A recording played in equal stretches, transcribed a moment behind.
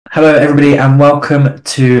Hello, everybody, and welcome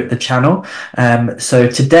to the channel. So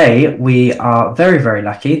today we are very, very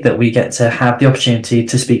lucky that we get to have the opportunity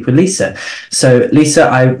to speak with Lisa. So Lisa,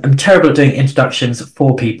 I'm terrible at doing introductions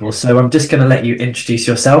for people, so I'm just going to let you introduce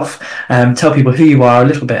yourself, tell people who you are, a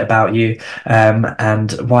little bit about you,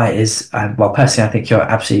 and why it is. Well, personally, I think you're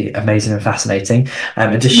absolutely amazing and fascinating,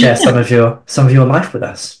 and just share some of your life with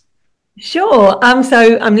us. Sure.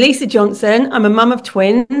 So I'm Lisa Johnson. I'm a mum of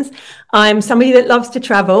twins. I'm somebody that loves to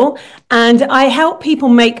travel, and I help people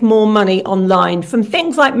make more money online from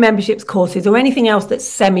things like memberships, courses, or anything else that's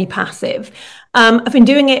semi-passive. I've been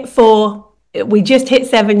doing it we just hit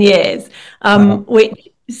 7 years, Wow. which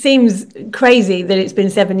seems crazy that it's been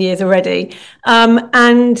 7 years already.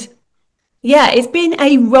 And yeah, it's been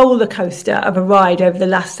a roller coaster of a ride over the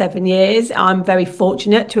last 7 years. I'm very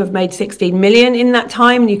fortunate to have made 16 million in that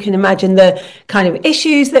time. And you can imagine the kind of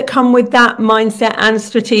issues that come with that mindset and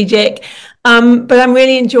strategic. But I'm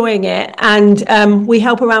really enjoying it. And we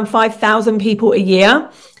help around 5,000 people a year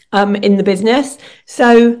in the business.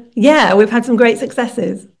 So yeah, we've had some great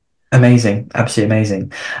successes. Amazing, absolutely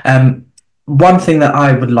amazing. One thing that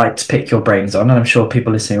I would like to pick your brains on, and I'm sure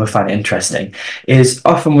people listening will find it interesting, is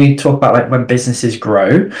often we talk about like when businesses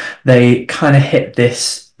grow, they kind of hit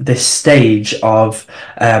this stage of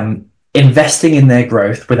investing in their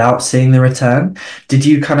growth without seeing the return. Did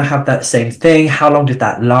you kind of have that same thing? How long did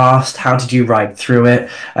that last? How did you ride through it?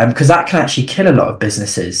 Because that can actually kill a lot of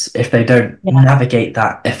businesses if they don't Yeah. navigate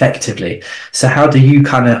that effectively. So how do you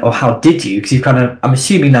kind of, or how did you, because you've kind of, I'm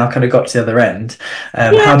assuming now kind of got to the other end.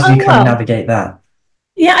 How Yeah. did you Oh, kind of well. navigate that?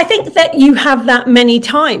 Yeah, I think that you have that many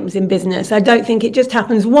times in business. I don't think it just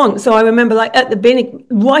happens once. So I remember, like at the beginning,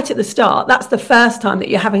 right at the start, that's the first time that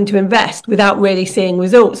you're having to invest without really seeing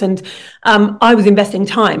results. And I was investing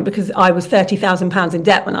time because I was £30,000 in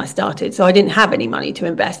debt when I started. So I didn't have any money to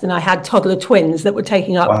invest. And I had toddler twins that were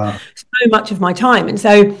taking up Wow. so much of my time. And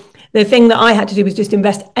so the thing that I had to do was just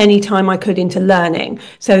invest any time I could into learning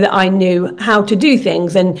so that I knew how to do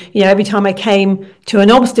things. And, every time I came to an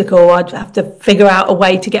obstacle, I'd have to figure out a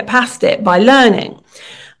way to get past it by learning.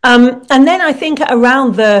 And then I think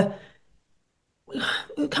around the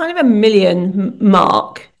kind of a million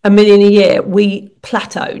mark, a million a year, we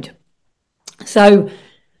plateaued. So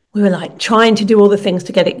we were like trying to do all the things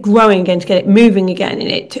to get it growing again, to get it moving again.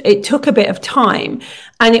 And it took a bit of time.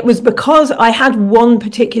 And it was because I had one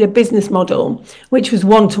particular business model, which was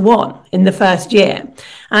one-to-one in the first year.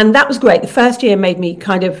 And that was great. The first year made me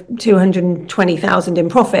kind of 220,000 in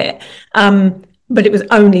profit. But it was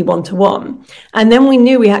only one-to-one. And then we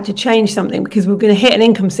knew we had to change something because we were going to hit an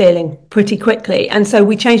income ceiling pretty quickly. And so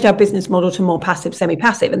we changed our business model to more passive,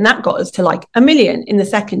 semi-passive. And that got us to like a million in the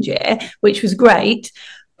second year, which was great.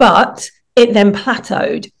 But it then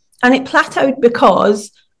plateaued. And it plateaued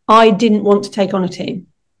because I didn't want to take on a team.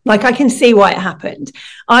 Like I can see why it happened.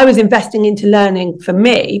 I was investing into learning for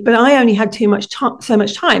me, but I only had so much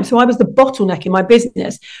time. So I was the bottleneck in my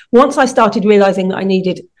business. Once I started realizing that I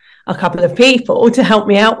needed a couple of people to help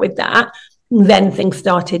me out with that, then things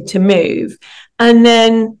started to move. And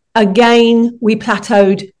then again, we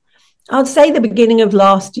plateaued. I'd say the beginning of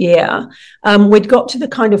last year, we'd got to the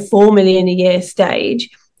kind of 4 million a year stage.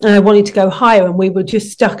 And I wanted to go higher, and we were just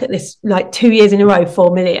stuck at this like 2 years in a row,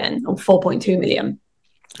 4 million or 4.2 million.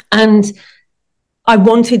 And I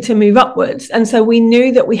wanted to move upwards. And so we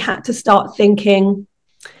knew that we had to start thinking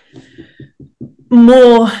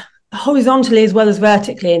more horizontally as well as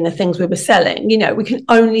vertically in the things we were selling. We can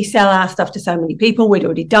only sell our stuff to so many people. We'd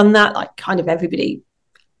already done that. Like kind of everybody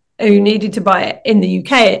who needed to buy it in the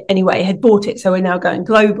UK anyway had bought it. So we're now going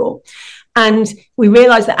global. And we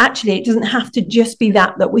realized that actually it doesn't have to just be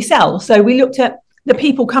that we sell. So we looked at the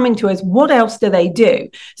people coming to us. What else do they do?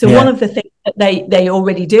 So one Yeah. of the things that they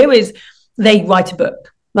already do is they write a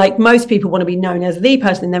book. Like most people want to be known as the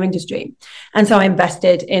person in their industry. And so I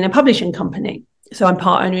invested in a publishing company. So I'm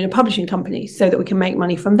part owner in a publishing company so that we can make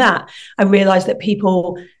money from that. I realized that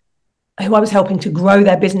people who I was helping to grow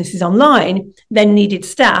their businesses online then needed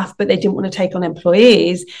staff, but they didn't want to take on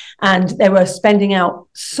employees. And they were spending out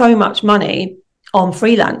so much money on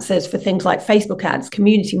freelancers for things like Facebook ads,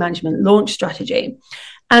 community management, launch strategy.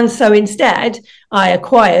 And so instead, I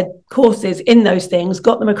acquired courses in those things,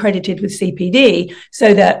 got them accredited with CPD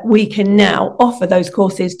so that we can now offer those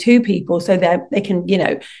courses to people so that they can,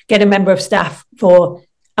 get a member of staff for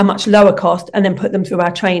a much lower cost and then put them through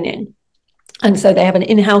our training. And so they have an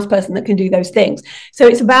in-house person that can do those things. So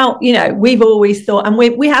it's about, we've always thought, and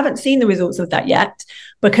we haven't seen the results of that yet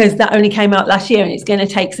because that only came out last year and it's going to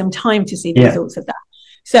take some time to see the Yeah. results of that.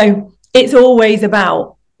 So it's always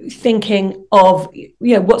about thinking of,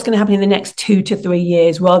 what's going to happen in the next 2 to 3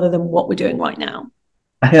 years rather than what we're doing right now.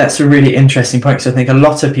 I think that's a really interesting point, because I think a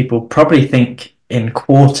lot of people probably think in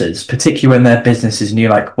quarters, particularly when their business is new,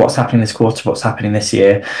 like what's happening this quarter, what's happening this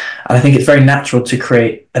year. And I think it's very natural to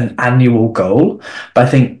create an annual goal, but I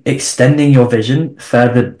think extending your vision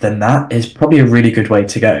further than that is probably a really good way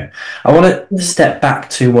to go. I want to Mm. step back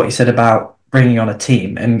to what you said about bringing on a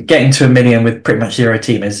team, and getting to 1 million with pretty much zero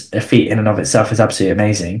team is a feat in and of itself, is absolutely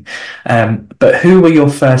amazing. But who were your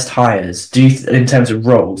first hires? In terms of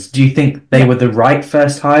roles, do you think they Yeah. were the right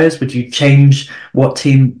first hires? Would you change what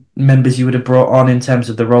team members you would have brought on in terms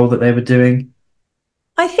of the role that they were doing?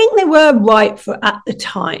 I think they were right for at the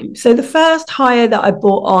time. So the first hire that I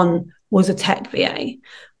brought on was a tech VA,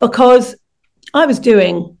 because I was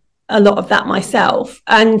doing a lot of that myself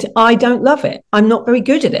and I don't love it. I'm not very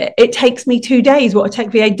good at it. It takes me 2 days what a tech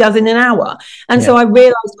VA does in an hour. And so Yeah, I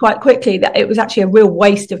realized quite quickly that it was actually a real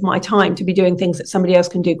waste of my time to be doing things that somebody else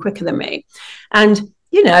can do quicker than me. And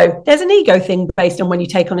there's an ego thing based on when you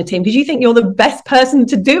take on a team, because you think you're the best person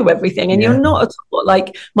to do everything and you're yeah, not at all.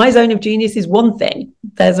 Like, my zone of genius is one thing,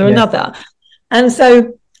 there's yeah, another. And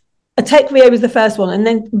so a tech VA was the first one. And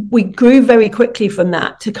then we grew very quickly from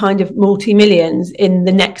that to kind of multi-millions in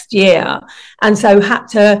the next year. And so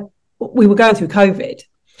we were going through COVID,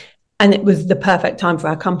 and it was the perfect time for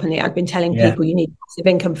our company. I'd been telling yeah, people you need passive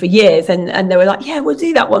income for years, and they were like, yeah, we'll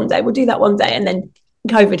do that one day. We'll do that one day. And then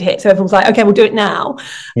COVID hit. So everyone's like, okay, we'll do it now.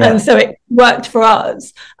 And yeah, so it worked for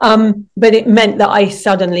us. But it meant that I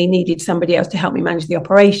suddenly needed somebody else to help me manage the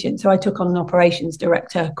operation. So I took on an operations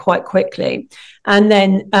director quite quickly. And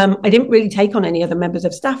then I didn't really take on any other members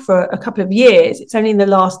of staff for a couple of years. It's only in the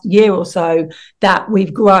last year or so that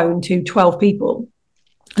we've grown to 12 people.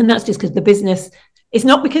 And that's just because the business, it's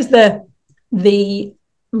not because the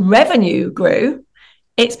revenue grew,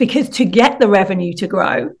 it's because to get the revenue to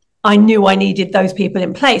grow, I knew I needed those people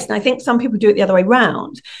in place. And I think some people do it the other way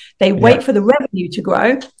around. They yeah, wait for the revenue to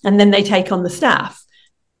grow and then they take on the staff.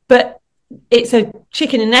 But it's a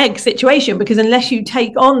chicken and egg situation, because unless you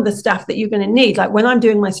take on the staff that you're going to need, like when I'm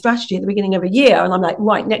doing my strategy at the beginning of a year and I'm like,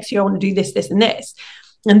 right, next year I want to do this, this, and this,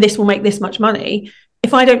 and this will make this much money.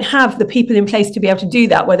 If I don't have the people in place to be able to do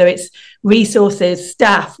that, whether it's resources,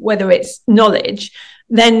 staff, whether it's knowledge,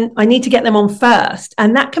 then I need to get them on first.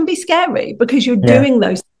 And that can be scary because you're yeah, doing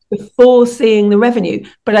those before seeing the revenue.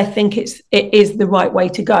 But I think it is the right way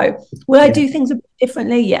to go. Will I yeah, do things a bit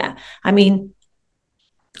differently? Yeah. I mean,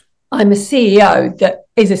 I'm a CEO that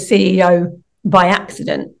is a CEO by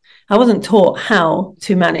accident. I wasn't taught how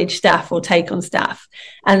to manage staff or take on staff.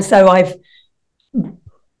 And so I've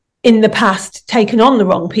in the past taken on the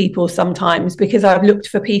wrong people sometimes because I've looked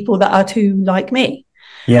for people that are too like me.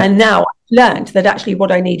 yeah. And now I've learned that actually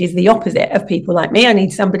what I need is the opposite of people like me. I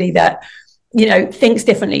need somebody that, thinks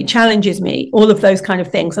differently, challenges me, all of those kind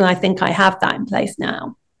of things. And I think I have that in place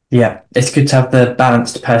now. Yeah, it's good to have the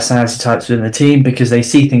balanced personality types within the team, because they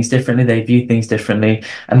see things differently, they view things differently,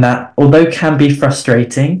 and that, although can be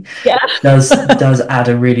frustrating, Yeah. does add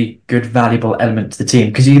a really good, valuable element to the team,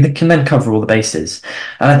 because you can then cover all the bases.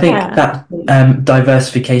 And I think Yeah. that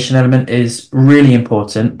diversification element is really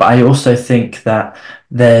important, but I also think that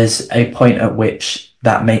there's a point at which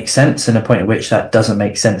that makes sense and a point at which that doesn't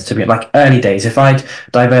make sense to me. Like early days, if I'd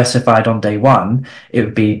diversified on day one, it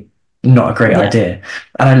would be not a great Yeah. idea.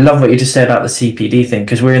 And I love what you just said about the CPD thing,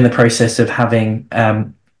 because we're in the process of having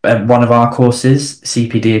one of our courses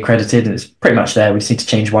CPD accredited, and it's pretty much there. We just need to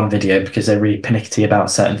change one video because they're really pernickety about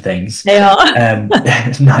certain things. They are.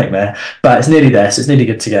 It's a nightmare, but it's nearly there, so it's nearly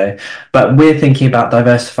good to go. But we're thinking about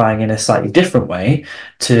diversifying in a slightly different way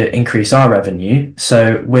to increase our revenue.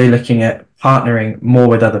 So we're looking at partnering more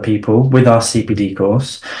with other people with our CPD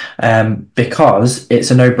course, because it's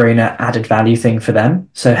a no-brainer added value thing for them.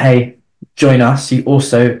 So, hey, join us. You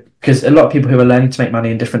also, because a lot of people who are learning to make money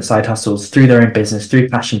in different side hustles through their own business, through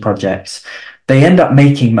passion projects, they end up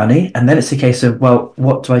making money. And then it's a case of, well,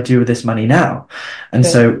 what do I do with this money now? And Yeah.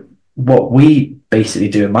 so what we basically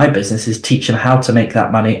do in my business is teach them how to make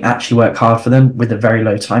that money, actually work hard for them with a very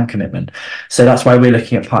low time commitment. So that's why we're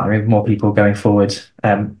looking at partnering with more people going forward,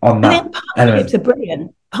 on I that think partnerships element. are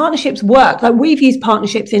brilliant. Partnerships work. Like, we've used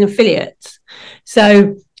partnerships in affiliates.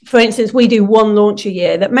 So, for instance, we do one launch a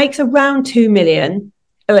year that makes around 2 million.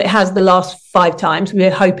 It has the last 5 times. We're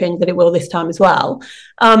hoping that it will this time as well.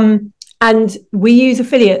 And we use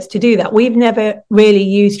affiliates to do that. We've never really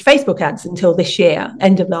used Facebook ads until this year,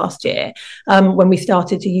 end of last year, when we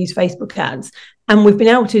started to use Facebook ads. And we've been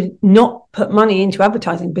able to not put money into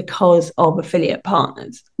advertising because of affiliate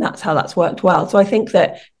partners. That's how that's worked well. So I think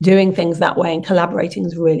that doing things that way and collaborating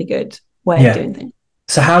is a really good way of Yeah. doing things.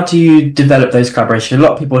 So how do you develop those collaborations? A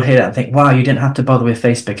lot of people hear that and think, wow, you didn't have to bother with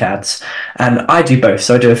Facebook ads. And I do both.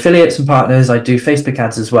 So I do affiliates and partners. I do Facebook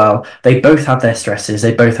ads as well. They both have their stresses.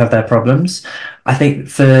 They both have their problems. I think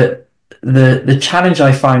for the challenge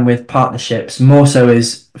I find with partnerships more so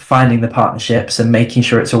is finding the partnerships and making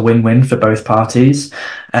sure it's a win-win for both parties.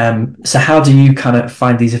 So how do you kind of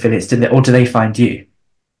find these affiliates? Or do they find you?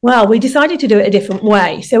 Well, we decided to do it a different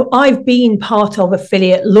way. So I've been part of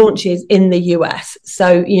affiliate launches in the US.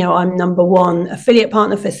 So, I'm number one affiliate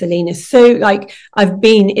partner for Selena. So like I've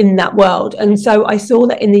been in that world. And so I saw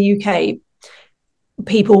that in the UK,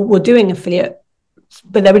 people were doing affiliate,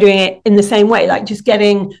 but they were doing it in the same way, like just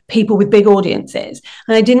getting people with big audiences.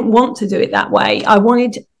 And I didn't want to do it that way. I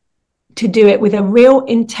wanted to do it with a real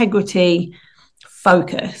integrity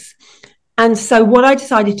focus. And so what I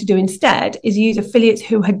decided to do instead is use affiliates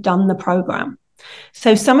who had done the program.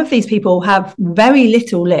 So some of these people have very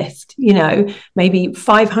little list, maybe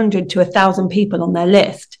 500 to 1,000 people on their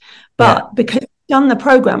list. But because they've done the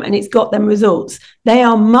program and it's got them results, they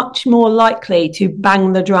are much more likely to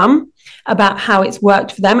bang the drum about how it's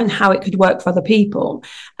worked for them and how it could work for other people.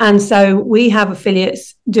 And so we have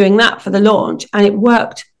affiliates doing that for the launch, and it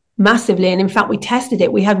worked massively. And in fact, we tested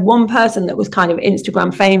it. We had one person that was kind of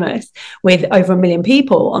Instagram famous with over 1 million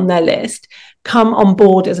people on their list come on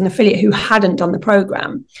board as an affiliate who hadn't done the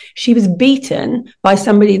program. She was beaten by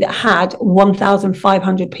somebody that had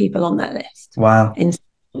 1,500 people on their list. Wow.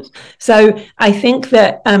 So I think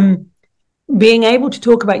that being able to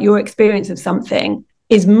talk about your experience of something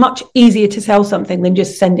is much easier to sell something than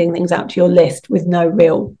just sending things out to your list with no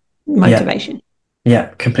real motivation. Yeah,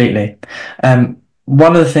 completely.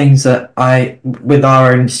 One of the things that with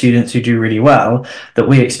our own students who do really well, that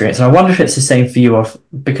we experience, and I wonder if it's the same for you,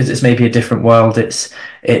 because it's maybe a different world,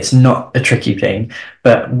 it's not a tricky thing,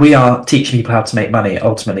 but we are teaching people how to make money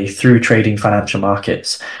ultimately through trading financial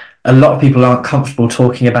markets. A lot of people aren't comfortable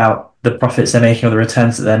talking about the profits they're making or the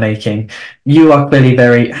returns that they're making. You are clearly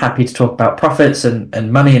very happy to talk about profits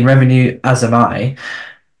and money and revenue, as am I.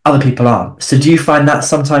 Other people aren't. So do you find that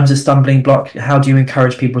sometimes a stumbling block? How do you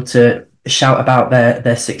encourage people to shout about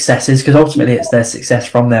their successes? Because ultimately it's their success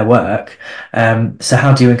from their work. So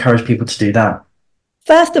how do you encourage people to do that?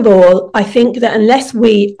 First of all, I think that unless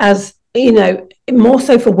we, as more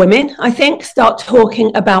so for women, I think, start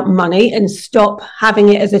talking about money and stop having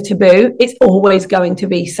it as a taboo, it's always going to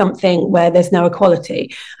be something where there's no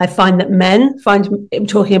equality. I find that men find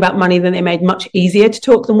talking about money than they made much easier to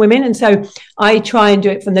talk than women. And so I try and do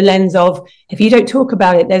it from the lens of, if you don't talk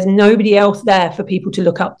about it, there's nobody else there for people to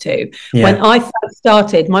look up to. Yeah. When I first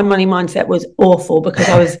started, my money mindset was awful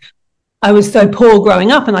because I was so poor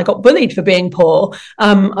growing up and I got bullied for being poor.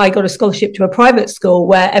 I got a scholarship to a private school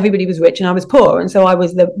where everybody was rich and I was poor. And so I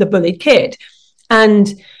was the bullied kid. And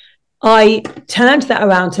I turned that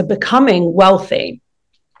around to becoming wealthy.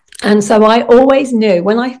 And so I always knew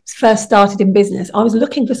when I first started in business, I was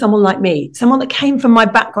looking for someone like me, someone that came from my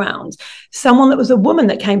background, someone that was a woman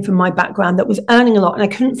that came from my background that was earning a lot, and I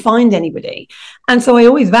couldn't find anybody. And so I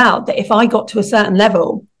always vowed that if I got to a certain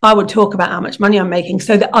level, I would talk about how much money I'm making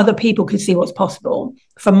so that other people could see what's possible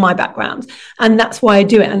from my background. And that's why I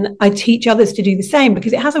do it. And I teach others to do the same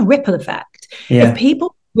because it has a ripple effect. Yeah. If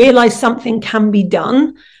people realize something can be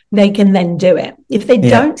done, they can then do it. If they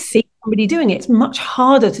don't see somebody doing it, it's much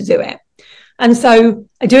harder to do it. And so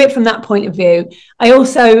I do it from that point of view. I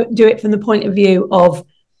also do it from the point of view of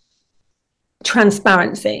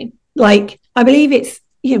transparency. Like, I believe it's,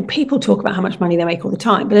 people talk about how much money they make all the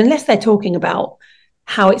time, but unless they're talking about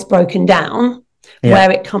how it's broken down,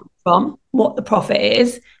 where it comes from, what the profit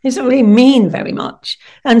is, it doesn't really mean very much.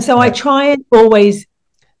 And so I try and always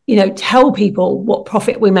tell people what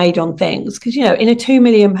profit we made on things. Because, in a £2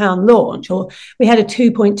 million launch, or we had a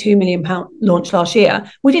 £2.2 million launch last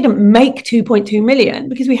year, we didn't make 2.2 million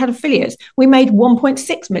because we had affiliates. We made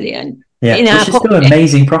 1.6 million. Yeah, which is still an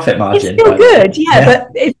amazing profit margin. It's still good, but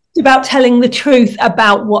it's about telling the truth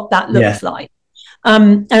about what that looks like.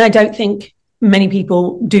 And I don't think many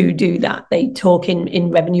people do that. They talk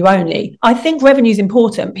in revenue only. I think revenue is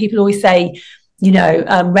important. People always say,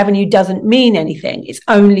 revenue doesn't mean anything. It's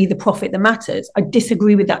only the profit that matters. I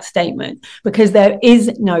disagree with that statement because there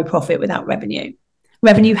is no profit without revenue.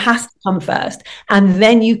 Revenue has to come first, and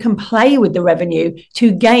then you can play with the revenue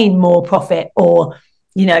to gain more profit or,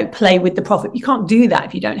 play with the profit. You can't do that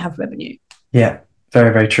if you don't have revenue. Yeah,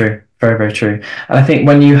 very, very true. Very, very true. And I think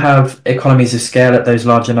when you have economies of scale at those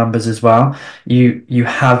larger numbers as well, you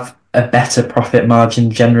have a better profit margin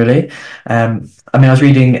generally. I was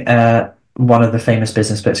reading one of the famous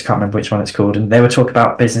business books. I can't remember which one it's called, and they were talking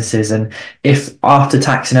about businesses, and if after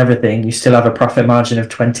tax and everything you still have a profit margin of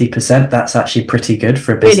 20%, that's actually pretty good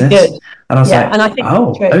for a Really good. business. And I was Yeah, like, and I think that's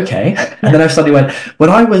oh, true. okay. And Yeah. then I suddenly went, when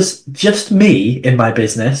I was just me in my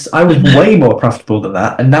business, I was way more profitable than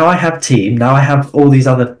that. And now I have team, now I have all these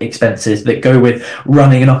other expenses that go with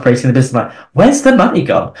running and operating the business. I'm like, where's the money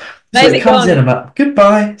gone? So Where's it it comes in, gone? I'm like,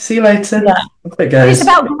 goodbye, see you later. Yeah. Off it And it's goes.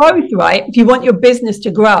 about growth, right? If you want your business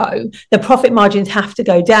to grow, the profit margins have to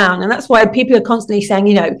go down. And that's why people are constantly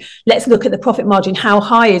saying, let's look at the profit margin. How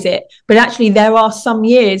high is it? But actually, there are some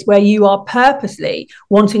years where you are purposely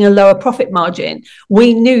wanting a lower profit margin.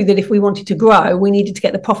 We knew that if we wanted to grow, we needed to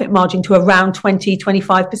get the profit margin to around 20,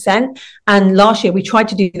 25%. And last year, we tried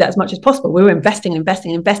to do that as much as possible. We were investing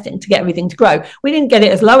to get everything to grow. We didn't get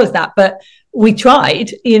it as low as that, but we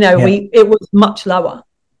tried, Yeah. it was much lower.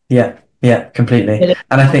 Yeah, yeah, completely. And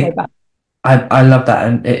I I'll go think back. I love that,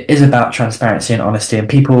 and it is about transparency and honesty. And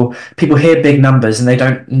people hear big numbers and they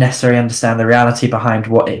don't necessarily understand the reality behind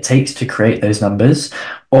what it takes to create those numbers,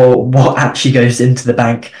 or what actually goes into the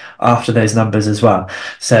bank after those numbers as well.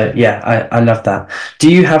 So yeah, I love that.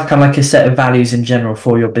 Do you have kind of like a set of values in general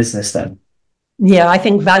for your business then? Yeah, I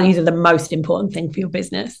think values are the most important thing for your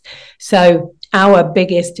business. So, our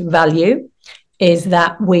biggest value is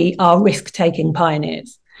that we are risk taking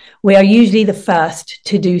pioneers. We are usually the first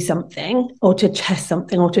to do something or to test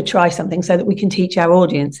something or to try something so that we can teach our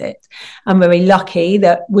audience it. I'm very lucky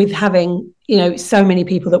that with having, so many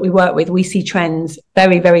people that we work with, we see trends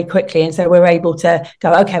very, very quickly. And so we're able to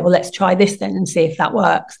go, okay, well, let's try this then and see if that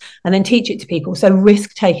works and then teach it to people. So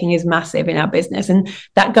risk taking is massive in our business, and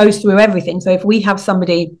that goes through everything. So if we have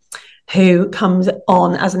somebody who comes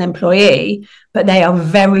on as an employee, but they are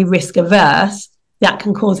very risk averse, that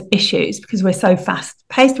can cause issues because we're so fast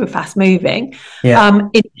paced, we're fast moving. Yeah,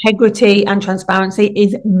 Integrity and transparency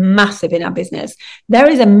is massive in our business. There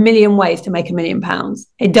is a million ways to make £1 million.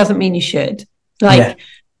 It doesn't mean you should. yeah,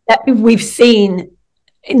 Like, we've seen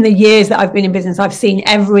in the years that I've been in business, I've seen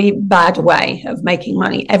every bad way of making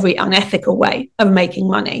money, every unethical way of making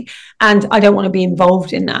money. And I don't want to be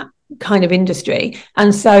involved in that kind of industry.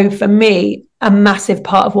 And so for me, a massive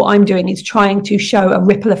part of what I'm doing is trying to show a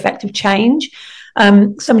ripple effect of change.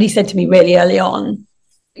 Somebody said to me really early on,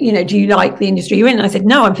 do you like the industry you're in? And I said,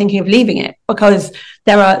 no, I'm thinking of leaving it because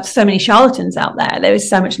there are so many charlatans out there. There is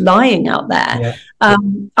so much lying out there. yeah,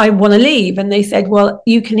 I want to leave. And they said, well,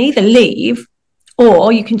 you can either leave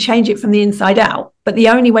or you can change it from the inside out. But the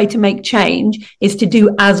only way to make change is to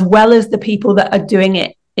do as well as the people that are doing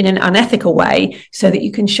it in an unethical way so that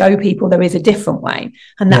you can show people there is a different way.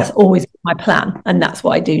 And that's yeah. always my plan. And that's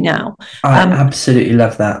what I do now. I absolutely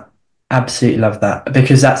love that. Absolutely love that,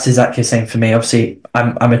 because that's exactly the same for me. Obviously,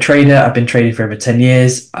 I'm a trader. I've been trading for over 10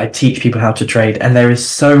 years. I teach people how to trade, and there is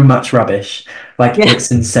so much rubbish. Like, Yeah.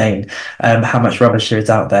 it's insane how much rubbish there is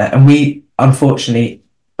out there. And we unfortunately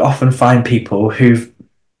often find people who've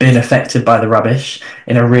been affected by the rubbish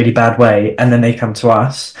in a really bad way, and then they come to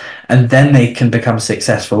us, and then they can become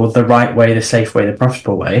successful the right way, the safe way, the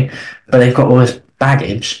profitable way. But they've got all this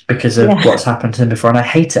baggage because of Yeah. what's happened to them before, and I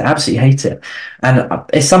hate it, absolutely hate it. And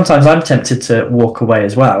it's sometimes I'm tempted to walk away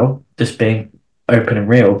as well, just being open and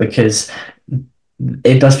real, because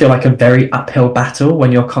it does feel like a very uphill battle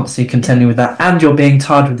when you're constantly contending with that, and you're being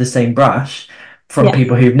tarred with the same brush from Yeah.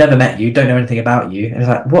 people who've never met you, don't know anything about you. And it's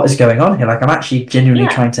like, what is going on here? Like, I'm actually genuinely Yeah.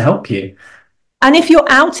 trying to help you. And if you're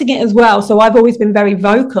outing it as well, so I've always been very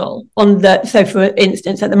vocal on so for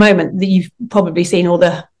instance, at the moment, that you've probably seen all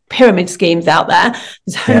the pyramid schemes out there.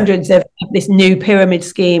 There's Yeah, hundreds of this new pyramid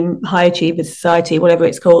scheme, High Achievers Society, whatever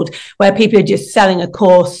it's called, where people are just selling a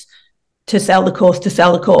course to sell the course to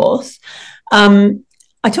sell the course.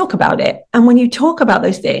 I talk about it, and when you talk about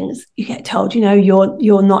those things, you get told,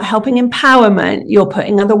 you're not helping empowerment, you're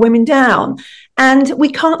putting other women down, and we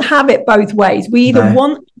can't have it both ways. We either no,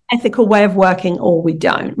 want an ethical way of working or we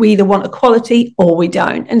don't. We either want equality or we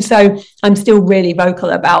don't. And so I'm still really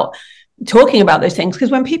vocal about talking about those things,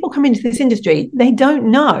 because when people come into this industry, they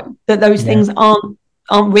don't know that those yeah. things aren't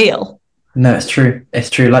real. No, it's true.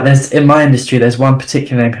 It's true. Like, there's in my industry, there's one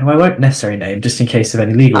particular name who I won't necessarily name just in case of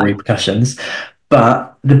any legal repercussions,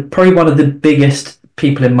 but probably one of the biggest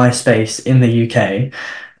people in my space in the UK.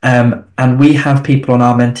 And we have people on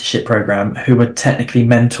our mentorship program who are technically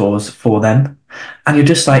mentors for them. And you're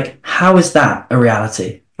just like, how is that a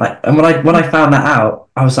reality? Like, and when I found that out,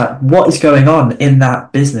 I was like, what is going on in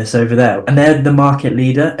that business over there? And they're the market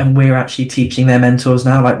leader, and we're actually teaching their mentors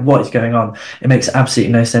now. Like, what is going on? It makes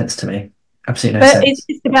absolutely no sense to me. Absolutely no But it's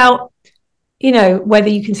sense. just about whether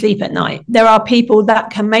you can sleep at night. There are people that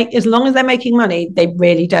can make, as long as they're making money, they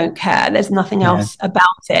really don't care. There's nothing Yeah. else about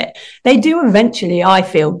it. They do eventually, I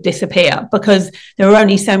feel, disappear, because there are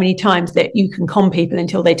only so many times that you can con people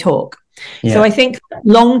until they talk. Yeah. So I think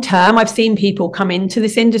long term, I've seen people come into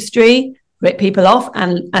this industry, rip people off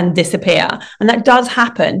and disappear. And that does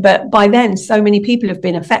happen. But by then, so many people have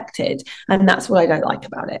been affected. And that's what I don't like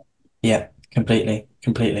about it. Yeah,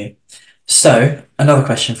 completely. So another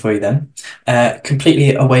question for you then,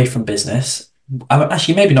 completely away from business.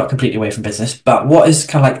 Actually, maybe not completely away from business, but what is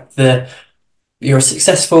kind of like you're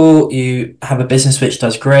successful, you have a business which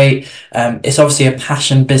does great. It's obviously a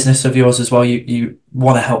passion business of yours as well. You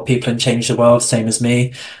want to help people and change the world, same as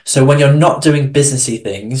me. So when you're not doing businessy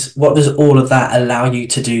things, what does all of that allow you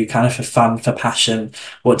to do kind of for fun, for passion?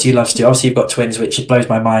 What do you love to do? Obviously, you've got twins, which blows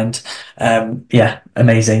my mind. Yeah,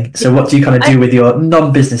 amazing. So what do you kind of do with your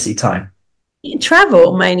non-businessy time?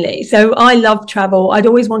 Travel mainly. So I love travel. I'd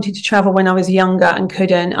always wanted to travel when I was younger and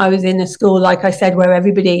couldn't. I was in a school, like I said, where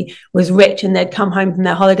everybody was rich and they'd come home from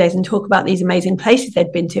their holidays and talk about these amazing places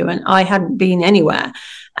they'd been to, and I hadn't been anywhere.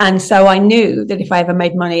 And so I knew that if I ever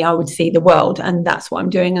made money, I would see the world. And that's what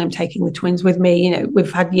I'm doing. And I'm taking the twins with me.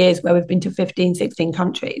 We've had years where we've been to 15, 16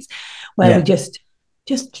 countries where we just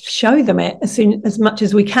show them it as much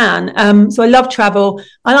as we can. So I love travel.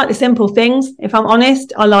 I like the simple things. If I'm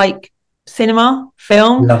honest, I like cinema,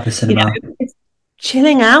 film. Love the cinema.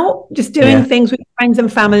 Chilling out, just doing things with friends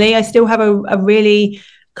and family. I still have a really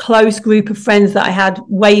close group of friends that I had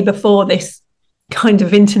way before this kind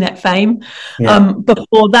of internet fame.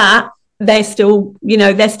 Before that, they're still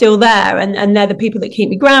there, and they're the people that keep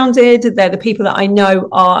me grounded. They're the people that I know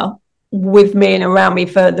are with me and around me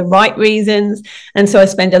for the right reasons, and so I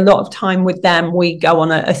spend a lot of time with them. We go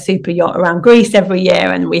on a super yacht around Greece every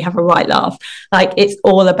year, and we have a right laugh. Like, it's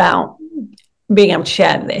all about being able to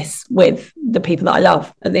share this with the people that I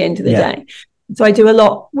love at the end of the day. So I do a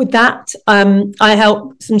lot with that. I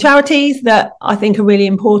help some charities that I think are really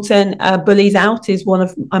important. Bullies Out is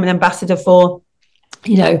I'm an ambassador for,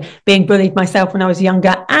 being bullied myself when I was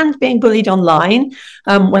younger and being bullied online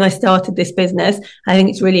when I started this business. I think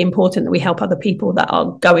it's really important that we help other people that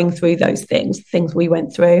are going through those things we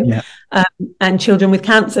went through. And Children with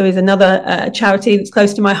Cancer is another charity that's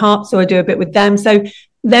close to my heart, so I do a bit with them. So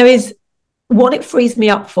there is what it frees me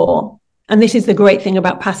up for. And this is the great thing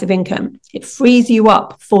about passive income. It frees you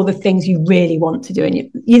up for the things you really want to do,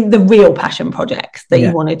 and the real passion projects that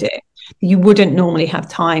you want to do. You wouldn't normally have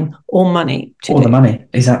time or money to do. Or the money,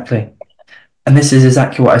 exactly. And this is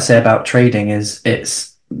exactly what I say about trading, is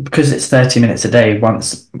it's because it's 30 minutes a day.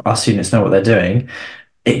 Once our students know what they're doing,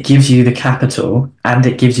 it gives you the capital and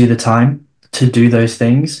it gives you the time to do those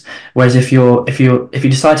things. Whereas if you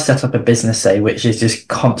decide to set up a business, say, which is just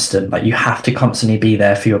constant, like you have to constantly be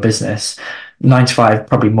there for your business, 9 to 5,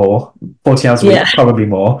 probably more, 40 hours a week, probably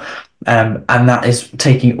more. And that is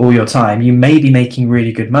taking all your time. You may be making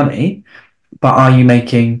really good money, but are you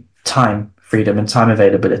making time freedom and time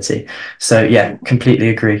availability? So yeah, completely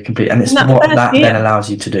agree. And it's what that then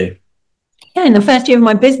allows you to do. Yeah, in the first year of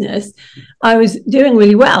my business, I was doing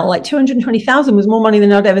really well. Like 220,000 was more money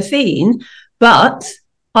than I'd ever seen, but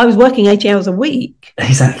I was working 80 hours a week.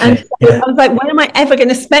 Exactly. And so I was like, when am I ever going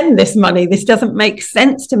to spend this money? This doesn't make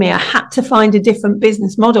sense to me. I had to find a different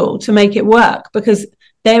business model to make it work, because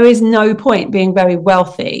there is no point being very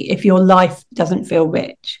wealthy if your life doesn't feel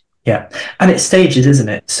rich. Yeah. And it's stages, isn't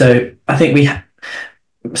it? So I think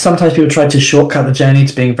sometimes people try to shortcut the journey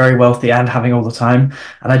to being very wealthy and having all the time.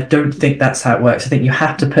 And I don't think that's how it works. I think you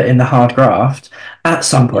have to put in the hard graft at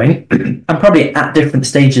some point, and probably at different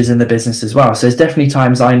stages in the business as well. So there's definitely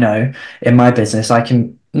times I know in my business, I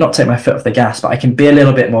can not take my foot off the gas, but I can be a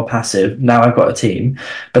little bit more passive. Now I've got a team,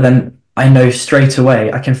 but then I know straight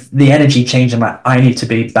away the energy change. I'm like, I need to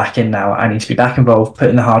be back in now. I need to be back involved,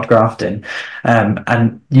 putting the hard graft in.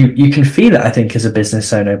 And you can feel it, I think, as a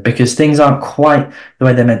business owner, because things aren't quite the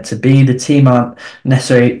way they're meant to be. The team aren't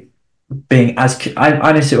necessarily being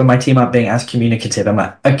I notice it when my team aren't being as communicative. I'm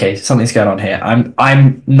like, okay, something's going on here.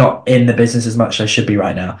 I'm not in the business as much as I should be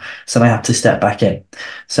right now. So I have to step back in.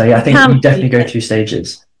 So yeah, I think you definitely go through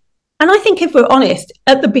stages. And I think, if we're honest,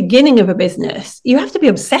 at the beginning of a business, you have to be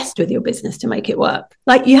obsessed with your business to make it work.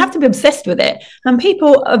 Like, you have to be obsessed with it. And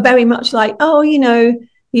people are very much like, oh,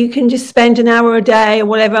 you can just spend an hour a day or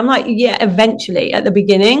whatever. I'm like, yeah, eventually at the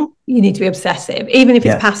beginning, you need to be obsessive, even if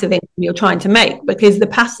it's passive income you're trying to make, because the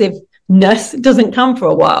passiveness doesn't come for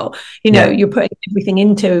a while. You're putting everything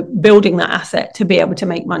into building that asset to be able to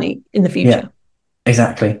make money in the future.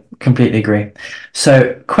 Exactly. Completely agree.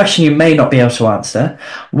 So, question you may not be able to answer.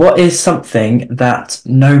 What is something that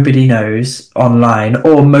nobody knows online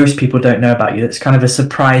or most people don't know about you that's kind of a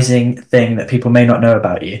surprising thing that people may not know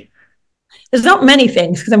about you? There's not many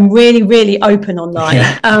things because I'm really, really open online.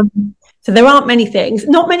 Yeah. So there aren't many things.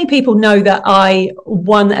 Not many people know that I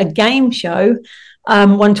won a game show,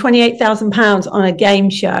 won £28,000 on a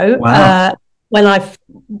game show Wow. when I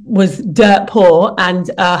was dirt poor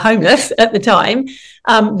and homeless at the time.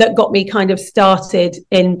 That got me kind of started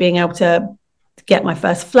in being able to get my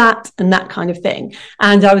first flat and that kind of thing.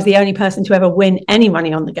 And I was the only person to ever win any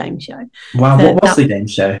money on the game show. Wow. So What was that the game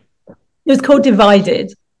show? it was called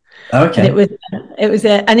Divided, and Okay.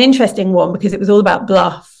 an interesting one because it was all about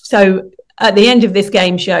bluff. So at the end of this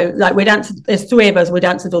game show, like we'd answered, there's three of us, we'd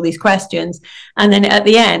answered all these questions, and then at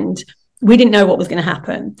the end, we didn't know what was going to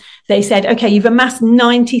happen. They said, "Okay, you've amassed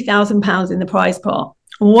 £90,000 in the prize pot.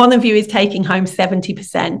 One of you is taking home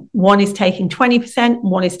 70%, one is taking 20%,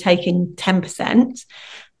 one is taking 10%,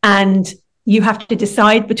 and you have to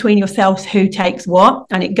decide between yourselves who takes what,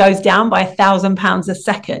 and it goes down by £1,000 a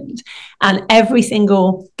second." And every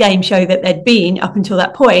single game show that there'd been up until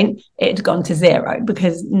that point, it had gone to zero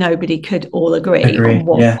because nobody could all agree on Agree.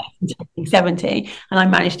 what Yeah. 70. And I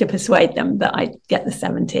managed to persuade them that I'd get the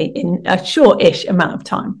 70 in a short-ish amount of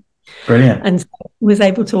time, Brilliant. and so was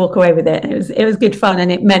able to walk away with it. It was good fun,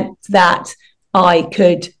 and it meant that I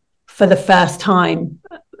could, for the first time,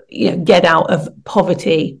 get out of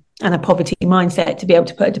poverty and a poverty mindset to be able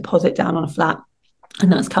to put a deposit down on a flat.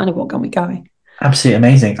 And that's kind of what got me going. Absolutely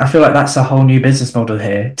amazing. I feel like that's a whole new business model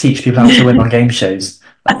here. Teach people how to win on game shows.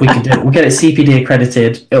 Like we could do it. We'll get it CPD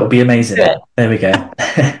accredited. It'll be amazing. There we go.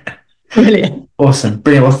 Brilliant. Awesome.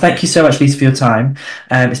 Brilliant. Well, thank you so much, Lisa, for your time.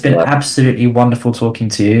 It's been absolutely wonderful talking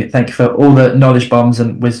to you. Thank you for all the knowledge bombs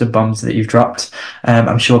and wisdom bombs that you've dropped.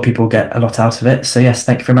 I'm sure people get a lot out of it. So, yes,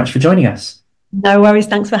 thank you very much for joining us. No worries.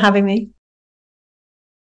 Thanks for having me.